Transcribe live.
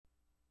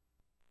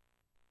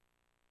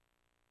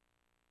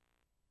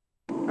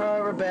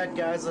Alright, we're back,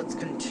 guys. Let's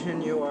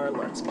continue our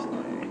Let's Play.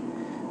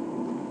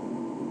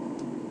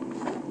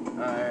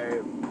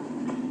 Alright.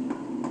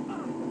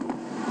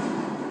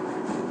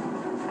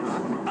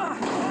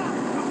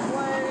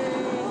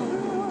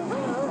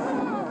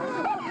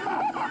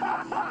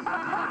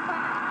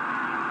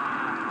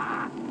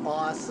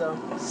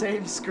 Awesome.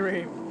 Same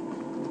scream.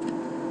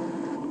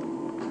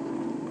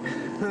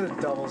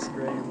 Double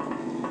scream.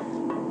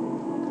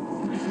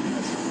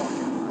 That's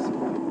fucking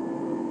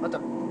awesome. What the?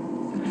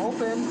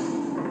 Open!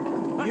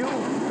 You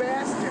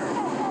bastard!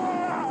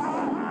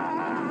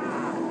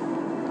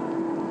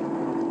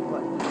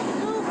 What?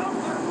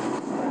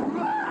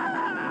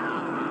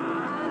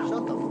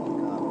 Shut the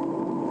fuck up.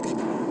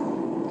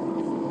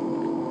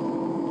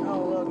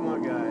 Oh, look, more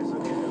guys.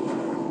 Okay,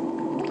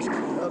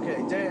 okay,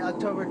 day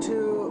October 2,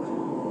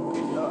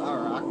 or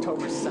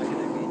October 2nd,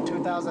 I mean,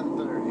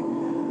 2030.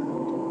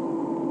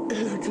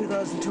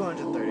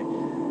 2230.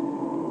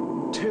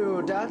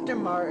 To Dr.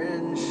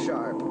 Martin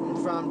Sharp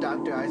from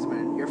Dr.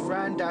 Eisman. Your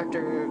friend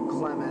Dr.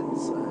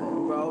 Clements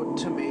wrote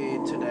to me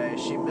today.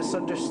 She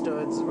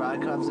misunderstood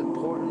Rykov's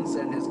importance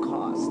and his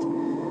cost.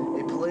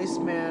 A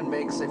policeman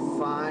makes a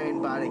fine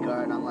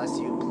bodyguard unless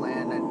you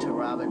plan to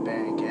rob a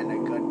bank, and a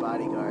good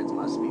bodyguards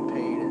must be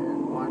paid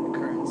in one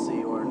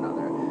currency or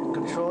another.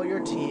 Control your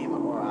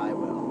team or I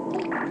will.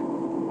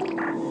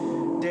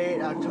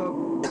 Date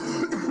October...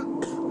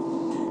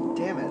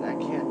 Damn it, I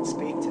can't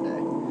speak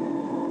today.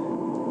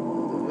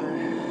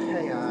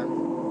 Hang on.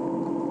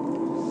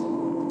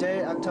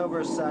 Date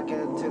October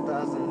 2nd,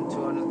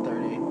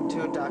 2230.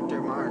 To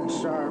Dr. Martin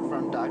Sharp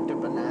from Dr.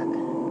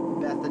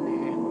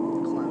 Bethany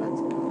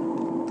Clements.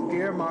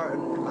 Dear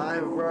Martin, I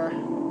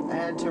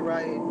had to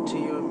write to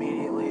you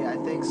immediately. I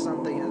think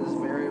something is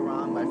very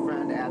wrong. My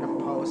friend Adam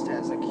Post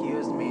has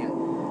accused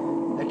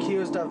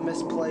of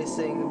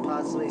misplacing,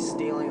 possibly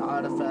stealing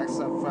artifacts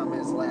from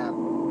his lab.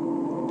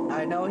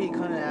 I know he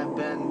couldn't have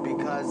been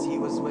because he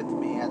was with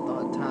me at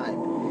the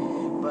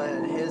time,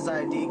 but his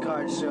ID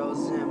card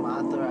shows him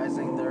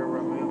authorizing their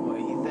removal.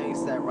 He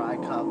thinks that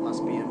Rykov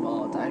must be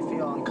involved. I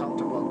feel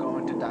uncomfortable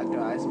going to Dr.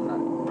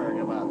 Eisenberg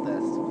about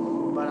this,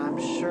 but I'm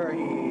sure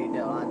he'd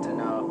want to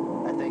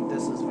know. I think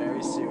this is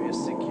very serious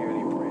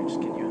security breach.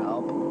 Can you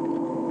help?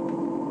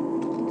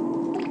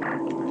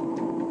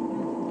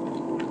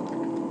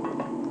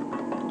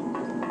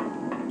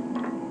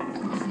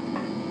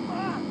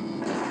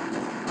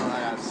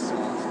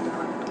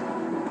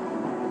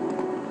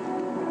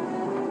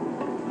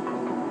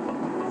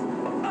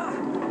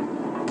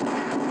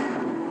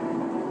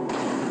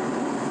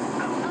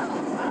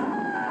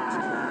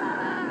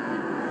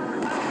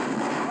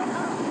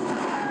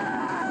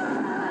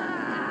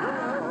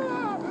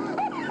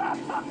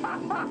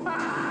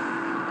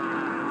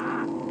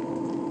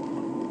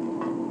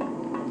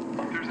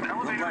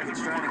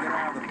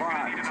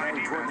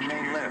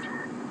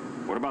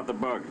 What about the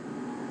bug?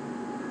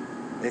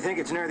 They think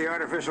it's near the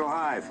artificial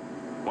hive.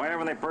 Why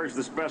haven't they purged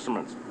the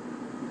specimens?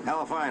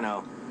 Hell if I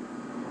know.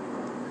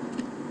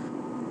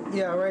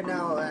 Yeah, right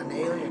now in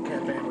Alien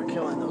Campaign, we're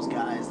killing those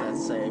guys that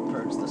say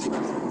purge the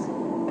specimens.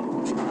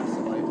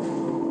 Possibly.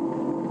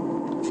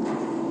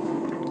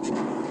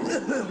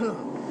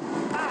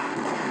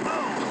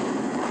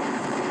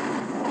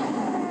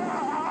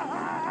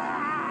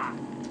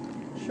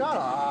 Shut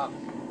up.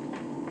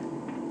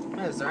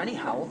 Is there any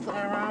health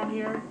around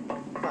here?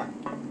 Fuck.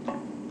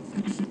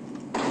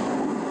 Do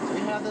we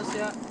have this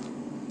yet?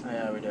 Oh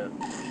yeah, we do.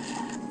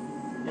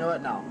 You know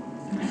what? No.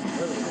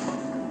 Really?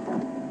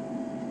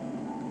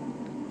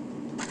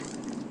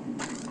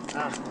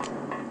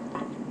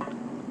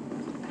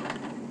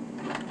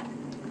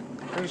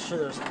 Pretty sure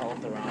there's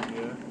health around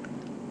here.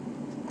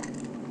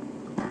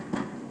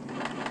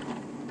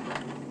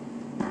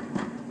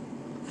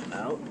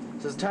 No.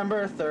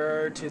 September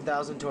 3rd,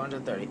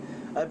 2230.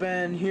 I've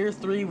been here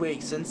 3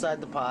 weeks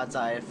inside the pods.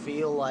 I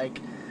feel like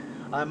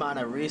I'm on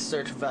a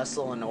research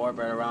vessel in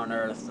orbit around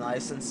Earth,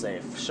 nice and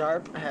safe.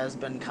 Sharp has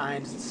been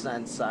kind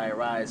since I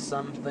arrived.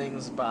 Some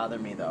things bother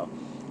me though.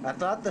 I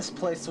thought this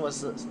place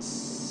was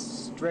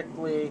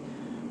strictly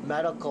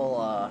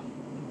medical,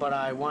 but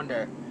I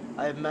wonder.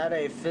 I've met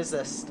a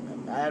physicist,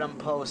 Adam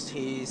Post.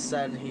 He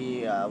said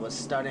he was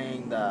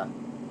studying the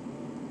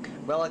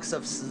relics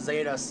of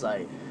Zeta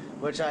Site,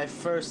 which I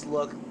first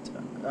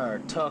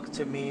took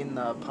to mean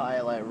the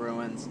pilot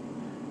ruins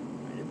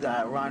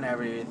that run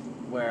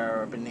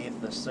everywhere beneath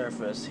the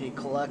surface. He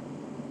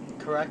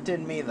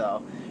corrected me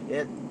though.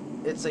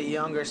 It's a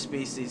younger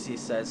species, he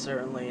said,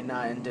 certainly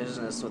not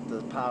indigenous with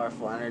the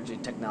powerful energy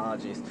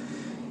technologies.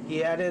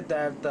 He added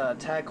that the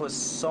tech was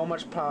so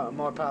much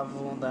more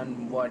powerful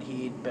than what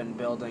he'd been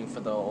building for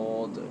the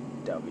old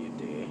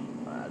WD.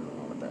 I don't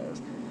know what that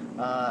is.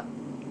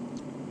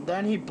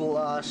 Then he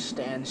blushed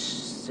and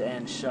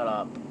shut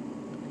up.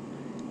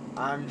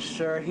 I'm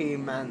sure he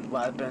meant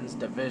weapons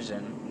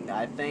division.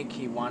 I think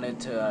he wanted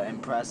to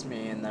impress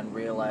me and then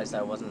realized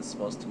I wasn't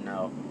supposed to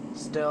know.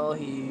 Still,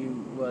 he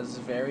was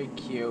very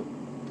cute,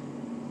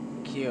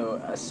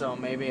 so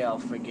maybe I'll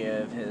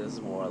forgive his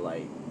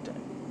warlike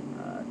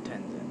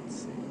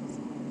tendencies.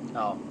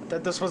 Oh, I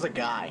thought this was a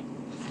guy.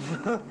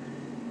 Oh,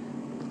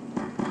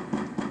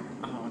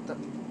 what the?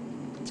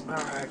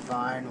 Alright,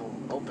 fine.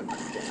 We'll open the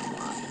damn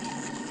lock.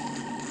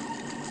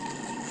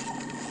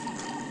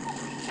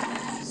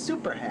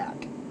 Super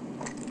hack.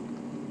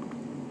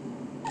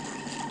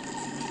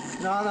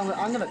 No,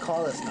 I'm gonna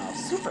call this now.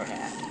 Super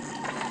hack.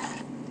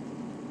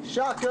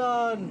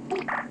 Shotgun!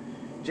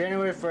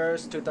 January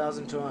 1st,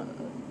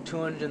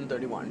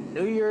 2231.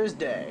 New Year's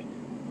Day.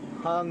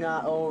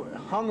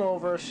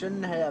 Hungover,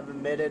 shouldn't have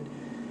admitted.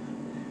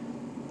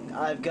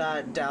 I've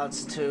got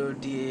doubts too.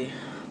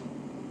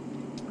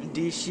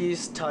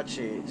 She's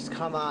touchy.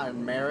 Come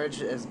on,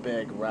 marriage is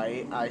big,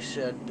 right? I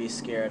should be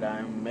scared.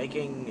 I'm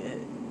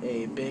making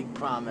a big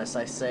promise,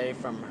 I say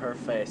from her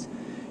face.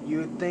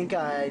 You'd think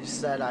I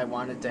said I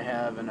wanted to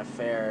have an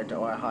affair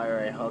or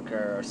hire a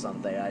hooker or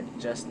something. I'm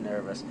just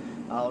nervous.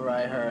 I'll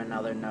write her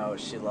another note.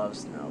 She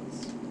loves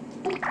notes.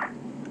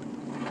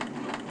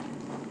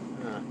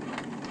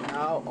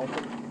 Now,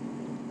 open.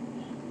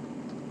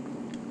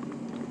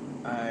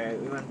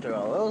 Alright, we went through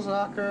all those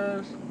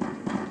lockers.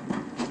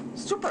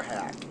 Super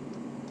hack.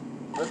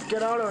 Let's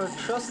get out our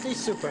trusty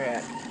super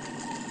hack.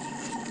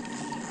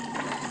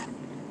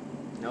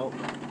 Nope.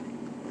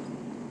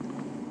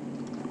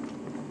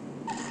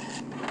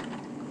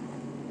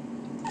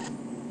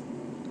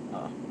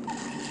 Oh.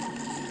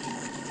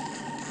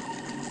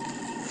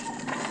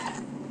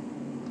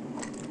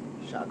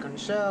 Shotgun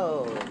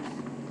shells.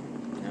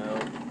 No.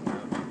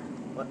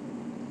 What?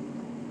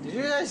 Did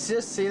you guys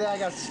just see that? I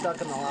got stuck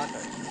in the locker.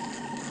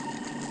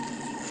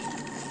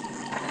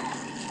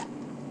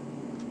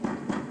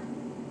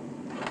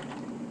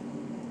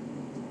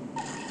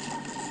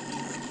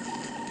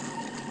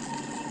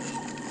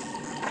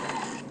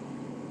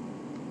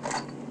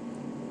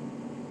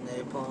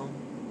 Napalm.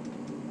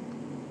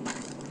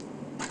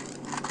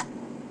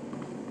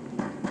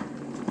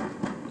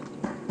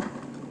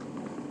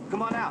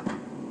 Come on out.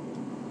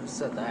 Who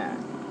said that?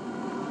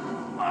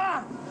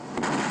 Ah!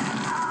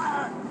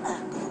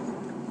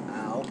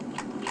 Ow.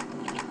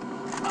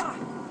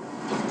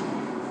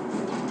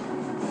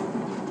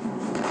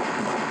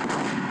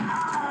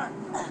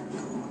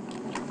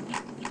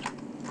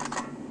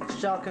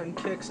 Shotgun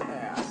kicks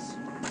ass.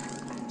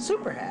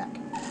 Super hack.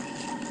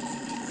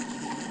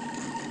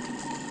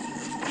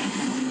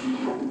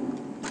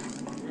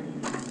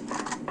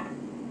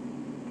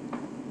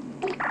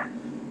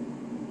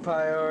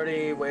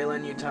 Priority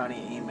Wayland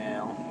Utani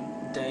email.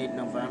 Date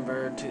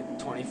November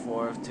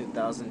 24th,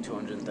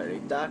 2230.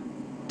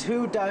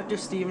 To Dr.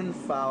 Stephen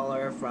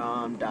Fowler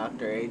from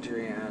Dr.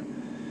 Adrian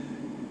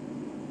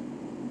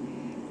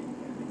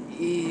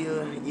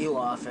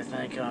Eloff, I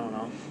think. I don't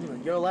know.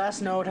 Your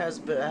last note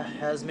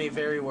has me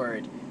very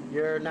worried.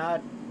 You're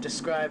not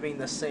describing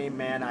the same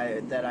man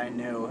that I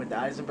knew.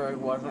 Eisenberg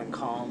wasn't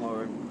calm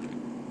or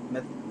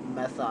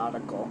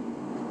methodical.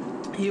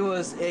 He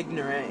was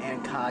ignorant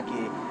and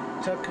cocky.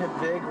 Took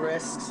big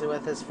risks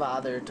with his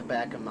father to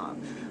back him up.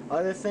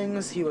 Other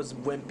things, he was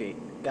wimpy.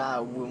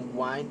 Got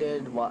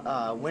winded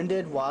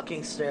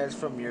walking stairs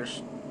from your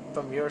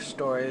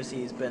stories.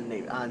 He's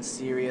been on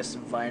serious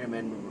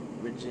vitamin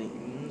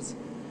regimens,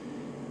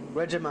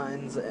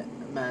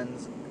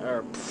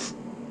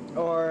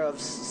 or of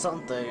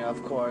something.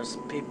 Of course,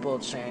 people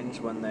change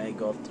when they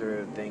go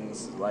through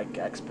things like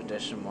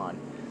Expedition 1.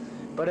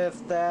 But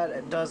if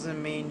that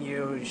doesn't mean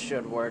you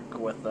should work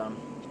with them,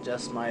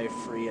 just my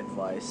free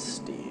advice,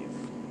 Steve.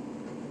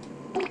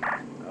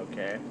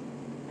 Okay.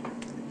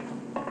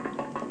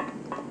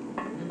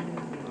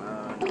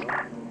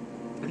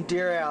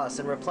 Dear Alice,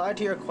 in reply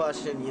to your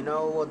question, you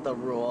know what the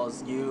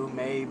rules. You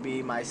may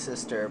be my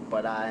sister,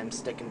 but I'm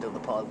sticking to the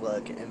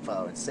public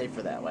info. It's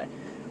safer that way.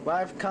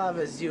 Rivkov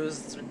is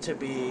used to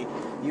be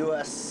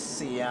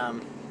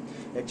USCM.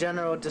 A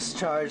general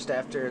discharged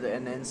after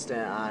an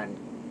incident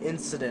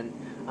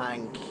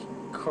on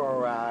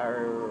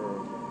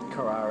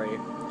Karari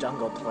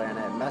jungle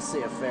planet. Messy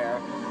affair.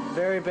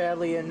 Very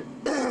badly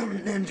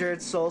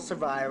injured sole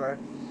survivor.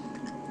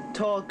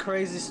 Told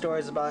crazy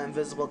stories about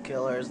invisible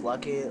killers.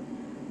 Lucky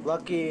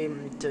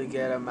to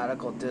get a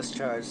medical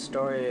discharge.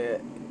 Story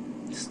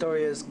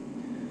is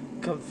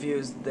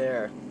confused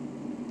there.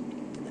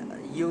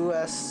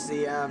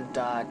 USCM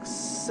docs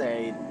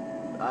say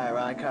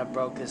Rivkov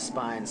broke his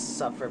spine,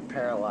 suffered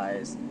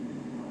paralysis.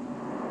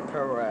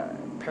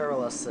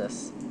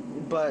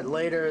 But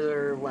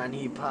later, when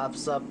he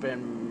pops up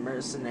in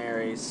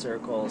mercenary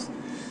circles,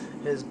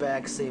 his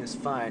back seems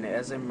fine.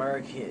 As a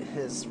merc,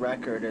 his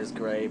record is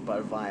great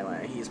but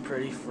violent. He's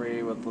pretty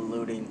free with the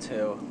looting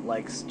too.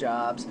 Likes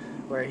jobs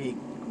where he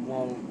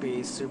won't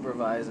be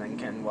supervising,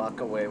 can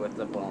walk away with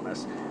the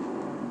bonus.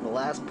 The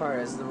last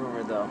part is the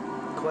rumor though.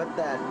 Quit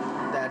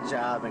that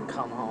job and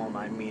come home.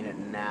 I mean it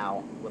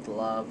now. With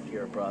love,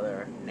 your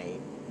brother,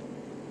 Nate.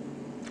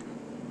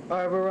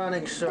 Alright, we're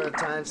running short of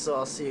time, so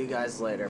I'll see you guys later.